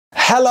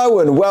Hello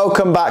and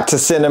welcome back to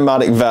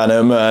Cinematic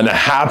Venom and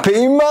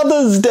happy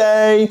Mother's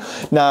Day!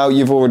 Now,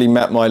 you've already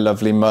met my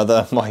lovely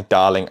mother, my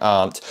darling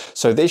aunt,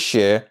 so this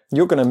year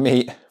you're going to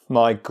meet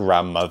my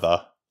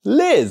grandmother,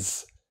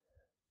 Liz.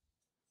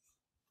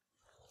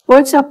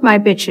 What's up, my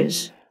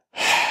bitches?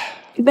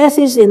 Beth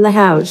is in the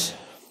house.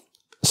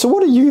 So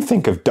what do you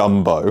think of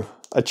Dumbo?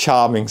 A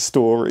charming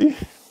story.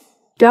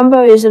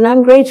 Dumbo is an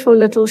ungrateful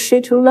little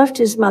shit who left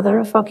his mother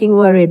a fucking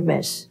worried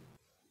mess.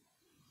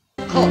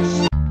 Of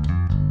course.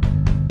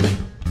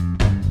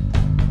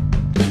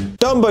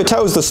 Dumbo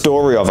tells the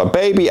story of a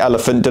baby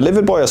elephant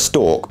delivered by a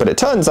stork, but it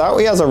turns out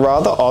he has a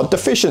rather odd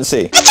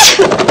deficiency.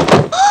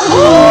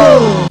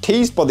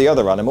 Teased by the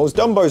other animals,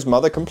 Dumbo's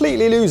mother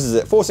completely loses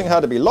it, forcing her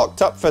to be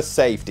locked up for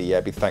safety. Yeah,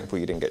 be thankful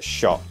you didn't get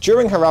shot.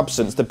 During her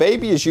absence, the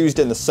baby is used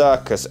in the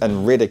circus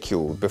and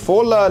ridiculed,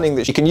 before learning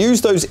that she can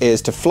use those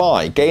ears to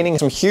fly, gaining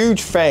some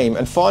huge fame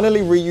and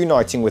finally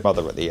reuniting with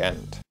mother at the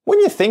end. When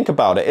you think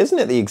about it, isn't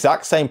it the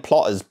exact same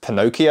plot as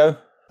Pinocchio?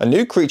 A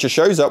new creature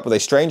shows up with a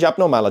strange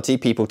abnormality,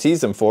 people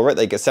tease them for it,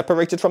 they get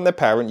separated from their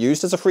parent,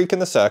 used as a freak in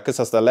the circus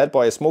as they're led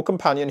by a small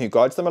companion who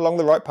guides them along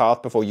the right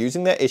path before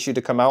using their issue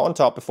to come out on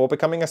top before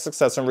becoming a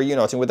success and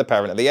reuniting with the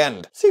parent at the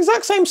end. It's the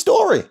exact same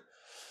story.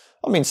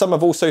 I mean, some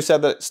have also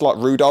said that it's like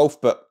Rudolph,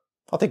 but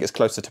I think it's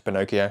closer to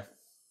Pinocchio.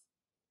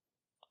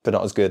 But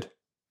not as good.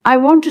 I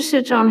want to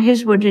sit on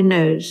his woody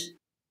nose.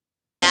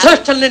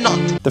 Certainly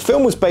not. The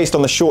film was based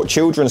on the short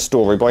children's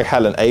story by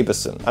Helen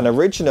Aberson, and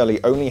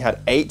originally only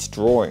had 8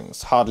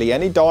 drawings, hardly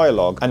any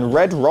dialogue, and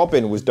Red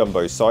Robin was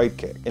Dumbo's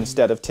sidekick,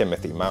 instead of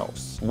Timothy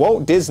Mouse.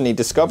 Walt Disney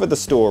discovered the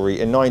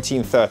story in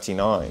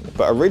 1939,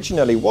 but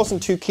originally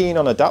wasn't too keen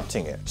on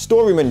adapting it.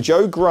 Storyman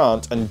Joe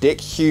Grant and Dick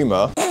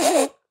Humer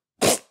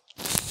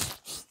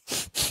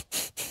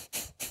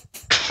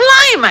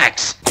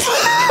Climax!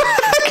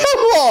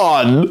 Come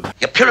on!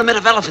 Your pyramid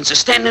of elephants are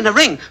standing in a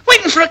ring,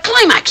 waiting for a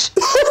climax!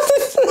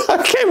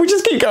 Okay, we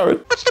just keep going.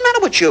 What's the matter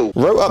with you?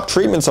 Wrote up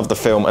treatments of the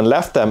film and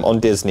left them on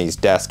Disney's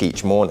desk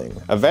each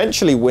morning,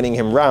 eventually winning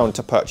him round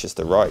to purchase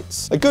the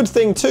rights. A good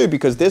thing too,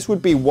 because this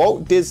would be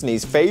Walt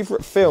Disney's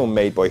favourite film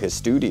made by his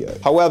studio.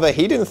 However,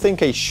 he didn't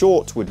think a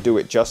short would do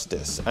it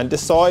justice, and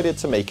decided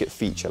to make it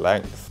feature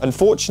length.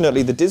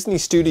 Unfortunately, the Disney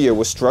studio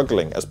was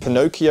struggling, as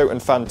Pinocchio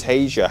and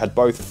Fantasia had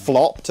both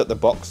flopped at the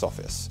box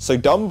office. So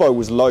Dumbo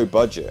was low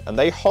budget, and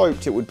they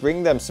hoped it would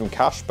bring them some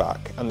cash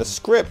back, and the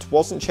script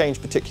wasn't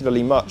changed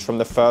particularly much from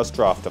the first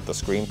draft of the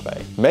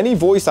screenplay. Many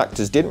voice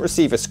actors didn't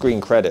receive a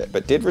screen credit,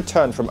 but did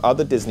return from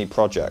other Disney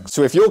projects.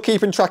 So if you're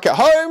keeping track at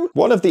home,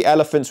 one of the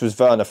elephants was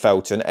Verna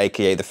Felton,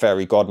 aka the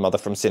fairy godmother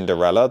from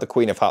Cinderella, the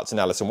Queen of Hearts in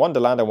Alice in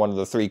Wonderland, and one of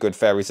the 3 good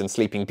fairies in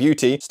Sleeping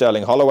Beauty.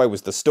 Sterling Holloway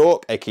was the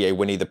stork, aka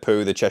Winnie the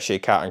Pooh, the Cheshire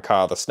Cat, and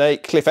Car the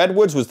Snake. Cliff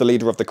Edwards was the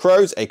leader of the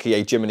crows,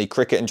 aka Jiminy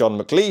Cricket and John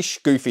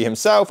McLeish, Goofy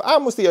himself,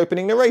 and was the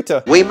opening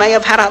narrator. We may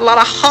have had a lot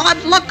of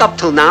hard luck up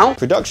till now.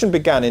 Production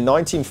began in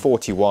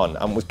 1941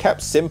 and was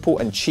kept simple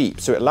and cheap,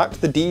 so it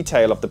lacked the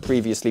detail of the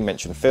previously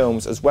mentioned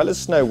films, as well as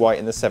Snow White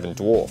and the 7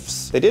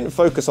 Dwarfs. They didn't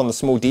focus on the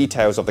small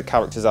details of the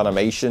characters'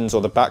 animations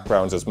or the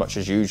backgrounds as much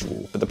as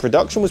usual, but the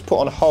production was put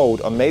on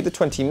hold on May the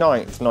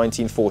 29th,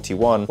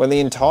 1941, when the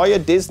entire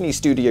Disney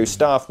studio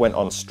staff went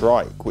on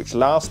strike, which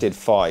lasted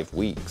 5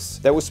 weeks.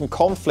 There was some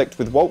conflict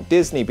with Walt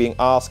Disney being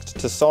asked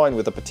to sign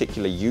with a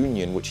particular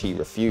union, which he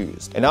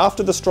refused. And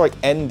after the strike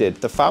ended,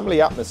 the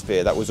family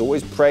atmosphere that was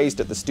always praised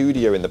at the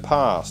studio in the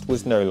past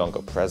was no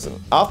longer present.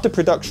 After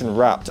production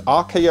wrapped,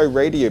 RKO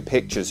Radio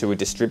Pictures, who were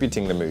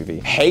distributing the movie,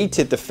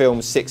 hated the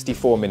film's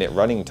 64-minute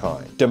running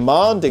time,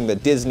 demanding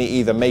that Disney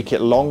either make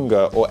it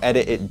longer or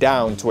edit it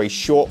down to a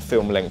short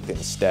film length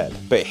instead.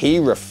 But he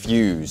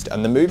refused,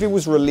 and the movie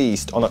was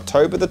released on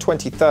October the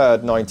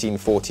 23rd,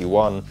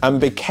 1941, and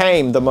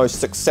became the most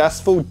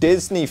successful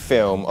Disney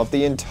film of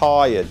the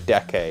entire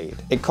decade.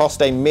 It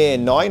cost a mere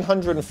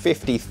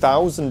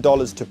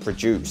 $950,000 to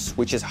produce,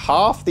 which is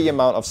half the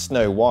amount of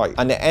Snow White,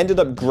 and it ended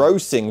up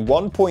grossing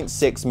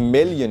 $1.6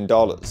 million,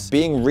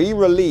 being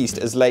re-released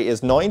as late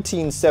as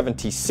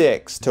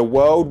 1976 to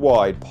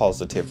worldwide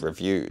positive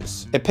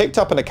reviews. It picked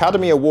up an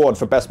Academy Award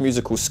for Best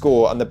Musical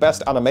Score and the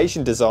Best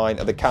Animation Design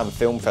at the Cannes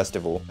Film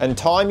Festival, and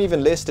Time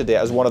even listed it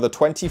as one of the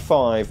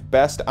 25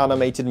 best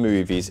animated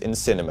movies in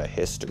cinema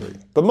history.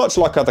 But much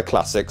like other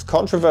classics,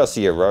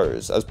 controversy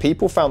arose as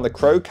people found the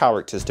Crow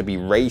characters to be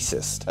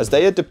racist, as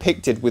they are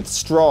depicted with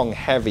strong,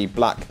 heavy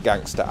black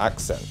gangster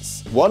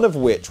accents, one of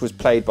which was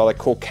played by the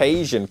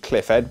Caucasian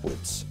Cliff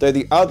Edwards, though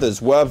the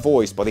others were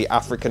voiced by the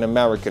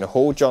African-American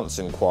Hall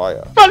Johnson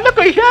Choir. But look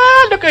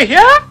at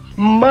here!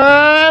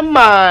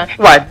 My.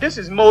 Why, this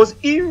is most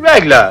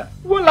irregular.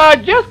 Well, I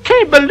just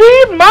can't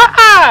believe my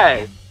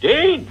eyes.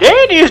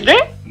 Dead, is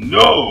they?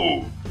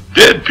 No,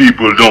 dead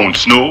people don't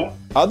snow.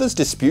 Others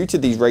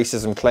disputed these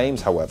racism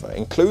claims, however,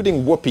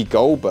 including Whoopi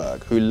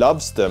Goldberg, who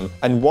loves them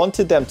and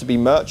wanted them to be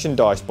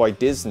merchandised by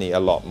Disney a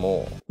lot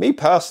more. Me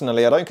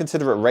personally, I don't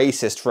consider it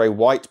racist for a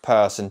white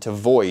person to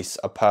voice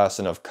a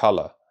person of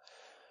colour.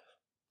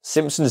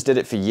 Simpsons did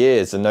it for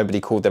years and nobody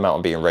called them out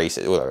on being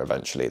racist, although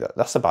eventually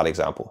that's a bad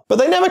example. But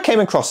they never came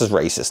across as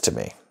racist to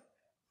me.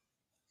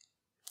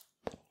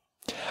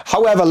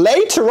 However,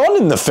 later on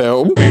in the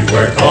film, We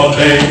work all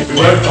day, we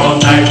work all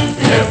night,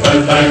 we never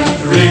learn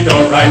to read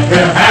or write.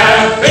 We're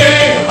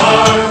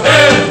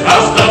happy-hearted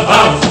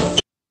roustabouts.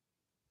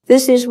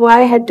 This is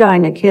why I had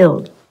Dinah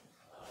killed.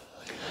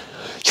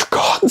 you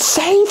can't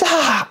say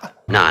that.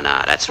 Nah,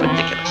 that's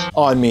ridiculous.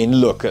 I mean,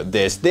 look at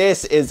this.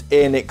 This is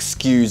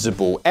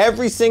inexcusable.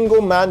 Every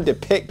single man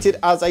depicted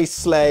as a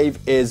slave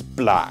is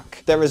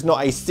black. There is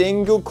not a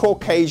single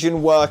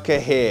Caucasian worker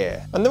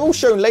here. And they're all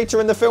shown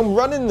later in the film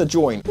running the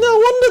joint. No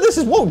wonder this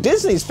is Walt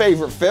Disney's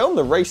favorite film,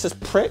 the racist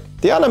prick.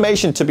 The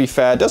animation, to be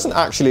fair, doesn't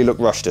actually look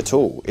rushed at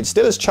all. It's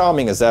still as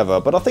charming as ever,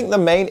 but I think the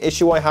main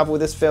issue I have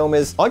with this film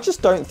is I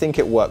just don't think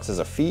it works as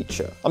a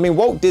feature. I mean,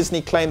 Walt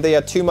Disney claimed they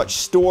had too much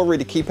story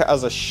to keep it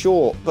as a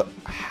short, but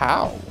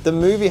how? The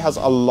movie has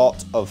a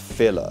lot of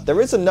filler.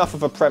 There is enough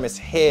of a premise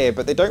here,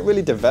 but they don't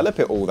really develop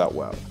it all that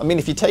well. I mean,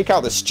 if you take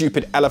out the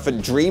stupid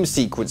elephant dream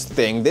sequence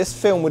thing, this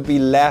film would be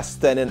less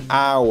than an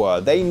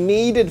hour. They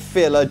needed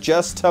filler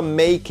just to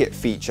make it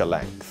feature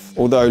length.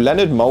 Although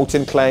Leonard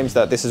Maltin claims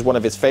that this is one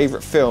of his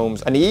favorite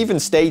films, and he even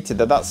stated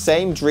that that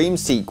same dream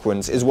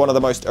sequence is one of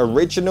the most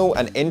original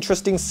and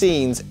interesting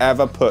scenes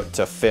ever put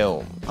to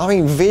film. I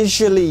mean,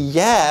 visually,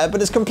 yeah,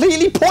 but it's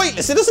completely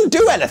pointless. It doesn't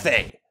do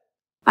anything.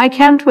 I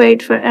can't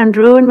wait for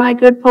Andrew and my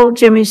good Paul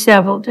Jimmy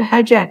Savile to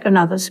hijack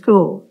another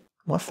school.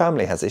 My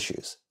family has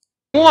issues.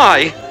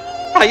 Why?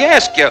 I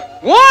ask you,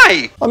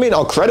 why? I mean,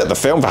 I'll credit the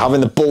film for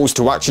having the balls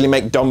to actually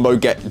make Dumbo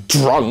get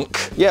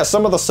drunk. Yeah,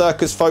 some of the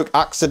circus folk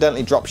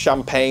accidentally drop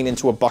champagne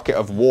into a bucket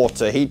of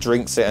water. He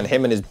drinks it and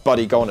him and his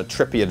buddy go on a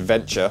trippy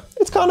adventure.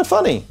 It's kind of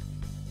funny.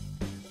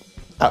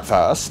 At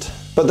first.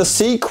 But the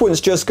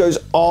sequence just goes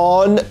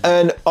on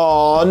and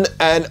on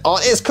and on.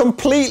 It's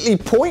completely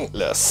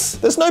pointless.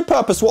 There's no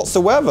purpose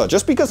whatsoever.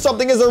 Just because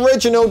something is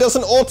original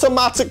doesn't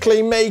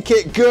automatically make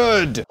it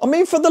good. I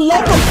mean, for the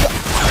love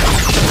of...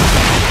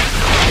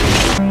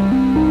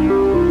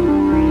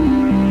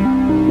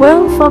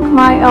 Well, fuck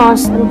my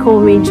ass and call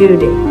me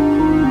Judy.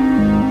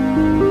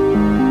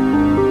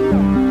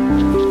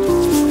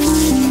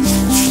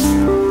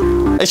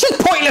 It's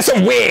just pointless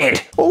and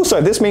weird. Also,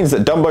 this means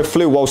that Dumbo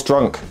flew whilst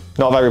drunk.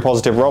 Not a very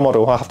positive role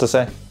model, I have to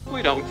say.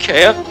 We don't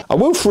care. I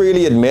will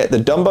freely admit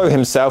that Dumbo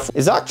himself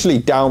is actually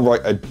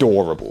downright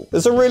adorable.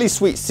 There's a really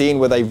sweet scene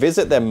where they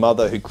visit their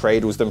mother who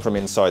cradles them from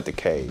inside the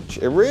cage.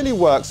 It really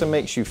works and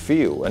makes you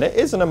feel, and it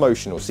is an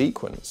emotional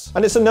sequence.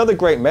 And it's another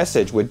great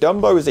message where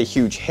Dumbo is a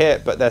huge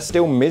hit, but they're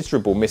still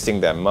miserable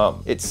missing their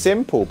mum. It's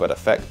simple but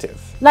effective.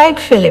 Like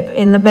Philip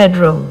in the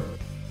bedroom.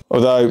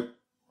 Although,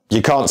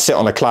 you can't sit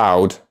on a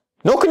cloud.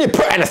 Nor can you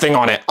put anything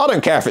on it. I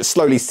don't care if it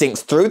slowly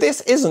sinks through.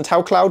 This isn't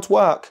how clouds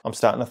work. I'm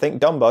starting to think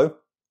Dumbo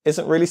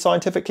isn't really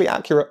scientifically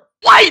accurate.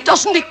 Why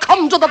doesn't he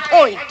come to the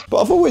point?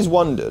 But I've always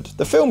wondered.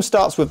 The film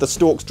starts with the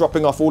storks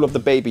dropping off all of the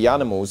baby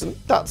animals, and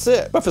that's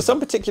it. But for some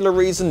particular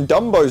reason,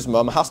 Dumbo's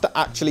mum has to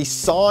actually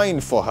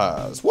sign for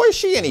hers. Why is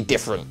she any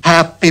different?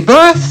 Happy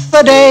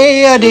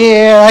birthday,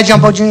 dear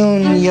Jumbo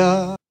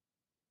Jr.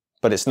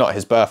 But it's not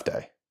his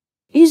birthday.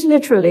 He's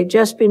literally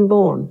just been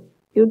born.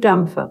 You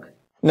dumb fuck.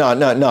 No.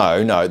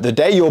 The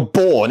day you're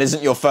born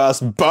isn't your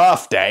first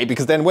birthday,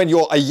 because then when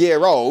you're a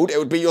year old, it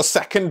would be your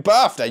second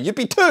birthday. You'd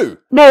be 2.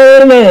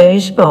 No,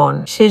 he's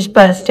born. It's his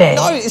birthday.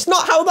 No, it's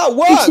not how that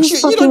works. It's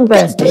his You fucking don't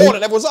get birthday. born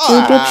and everyone's like, You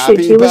oh, dipshit,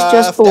 happy he was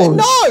just birthday. born.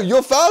 No,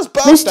 your first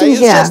birthday Listen is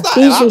here, just that.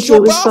 he's That's he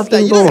your was birthday.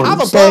 fucking You don't born,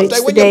 have a so birthday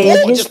it's when the you're day of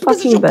born his just because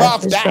it's fucking your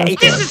birth, his birthday.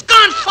 birthday. This has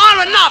gone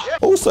far enough.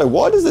 Also,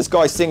 why does this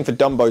guy sing for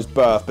Dumbo's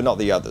birth but not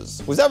the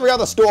others? Was every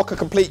other stork a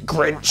complete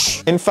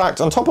Grinch? In fact,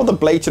 on top of the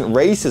blatant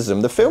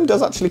racism, the film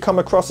does actually come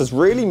across as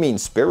really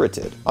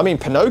mean-spirited. I mean,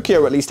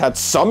 Pinocchio at least had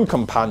some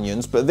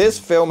companions, but this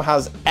film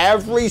has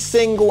every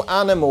single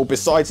animal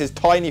besides his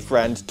tiny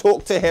friend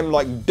talk to him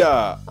like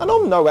dirt. And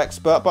I'm no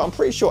expert, but I'm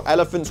pretty sure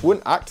elephants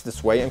wouldn't act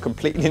this way and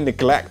completely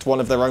neglect one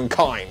of their own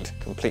kind.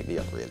 Completely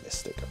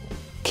unrealistic.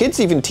 Kids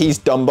even tease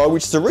Dumbo,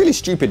 which is a really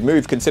stupid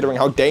move considering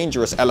how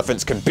dangerous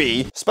elephants can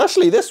be.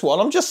 Especially this one,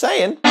 I'm just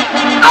saying.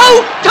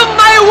 Out of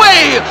my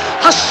way,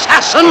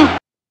 assassin!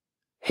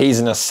 He's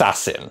an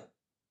assassin.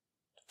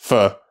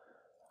 For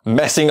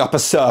messing up a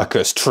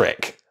circus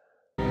trick.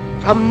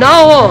 From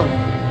now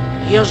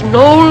on, he is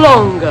no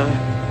longer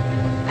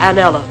an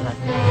elephant.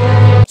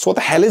 So what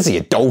the hell is he,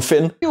 a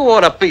dolphin? You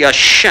ought to be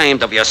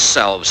ashamed of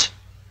yourselves.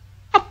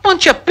 A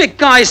bunch of big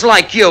guys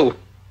like you,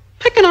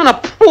 picking on a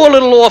poor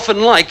little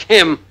orphan like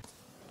him.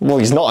 Well,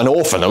 he's not an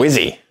orphan though, is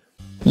he?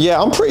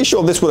 Yeah, I'm pretty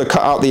sure this would have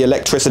cut out the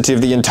electricity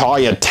of the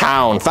entire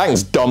town.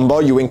 Thanks,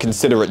 Dumbo, you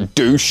inconsiderate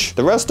douche.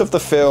 The rest of the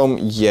film,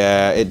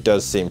 yeah, it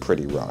does seem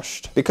pretty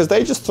rushed. Because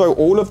they just throw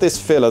all of this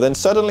filler, then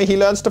suddenly he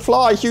learns to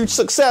fly. Huge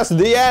success,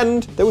 the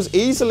end. There was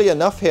easily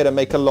enough here to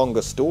make a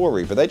longer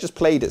story, but they just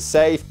played it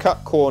safe,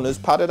 cut corners,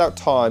 padded out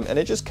time, and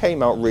it just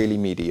came out really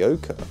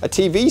mediocre. A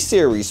TV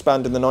series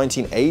spanned in the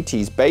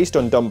 1980s based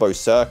on Dumbo's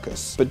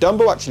circus, but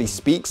Dumbo actually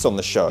speaks on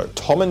the show,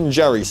 Tom and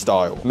Jerry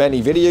style.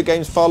 Many video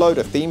games followed,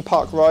 a theme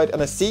park ride,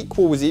 and a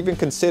sequel was even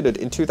considered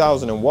in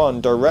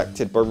 2001,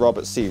 directed by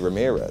Robert C.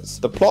 Ramirez.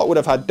 The plot would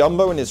have had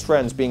Dumbo and his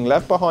friends being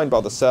left behind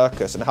by the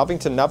circus and having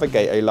to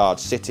navigate a large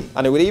city.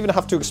 And it would even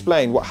have to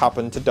explain what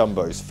happened to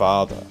Dumbo's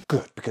father.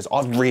 Good, because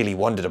I really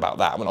wondered about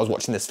that when I was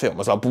watching this film. I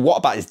was like, but what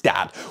about his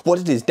dad? What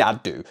did his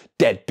dad do?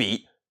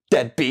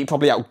 Deadbeat,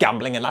 probably out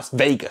gambling in Las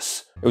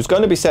Vegas. It was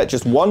going to be set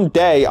just one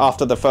day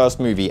after the first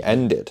movie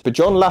ended, but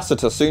John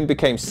Lasseter soon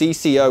became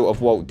CCO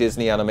of Walt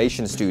Disney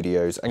Animation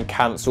Studios and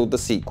cancelled the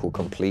sequel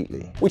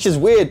completely. Which is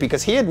weird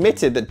because he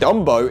admitted that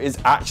Dumbo is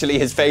actually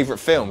his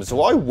favourite film, so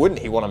why wouldn't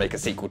he want to make a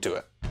sequel to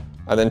it?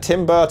 And then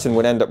Tim Burton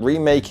would end up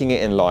remaking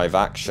it in live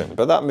action,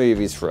 but that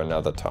movie's for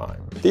another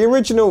time. The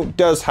original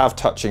does have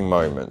touching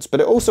moments, but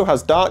it also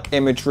has dark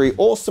imagery,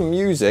 awesome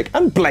music,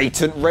 and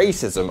blatant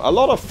racism, a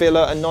lot of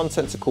filler and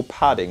nonsensical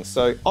padding,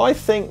 so I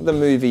think the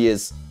movie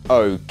is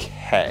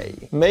okay.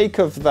 Make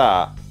of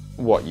that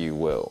what you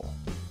will.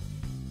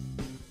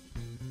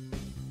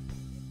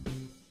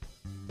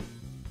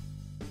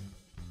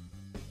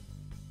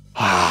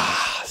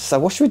 So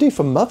what should we do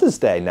for Mother's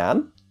Day,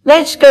 Nan?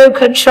 Let's go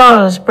cut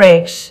Charles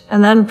breaks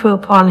and then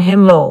poop on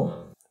him low.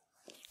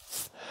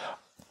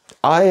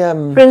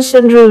 Prince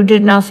Andrew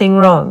did nothing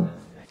wrong.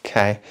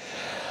 Okay.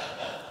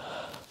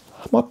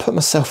 I might put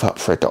myself up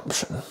for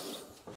adoption.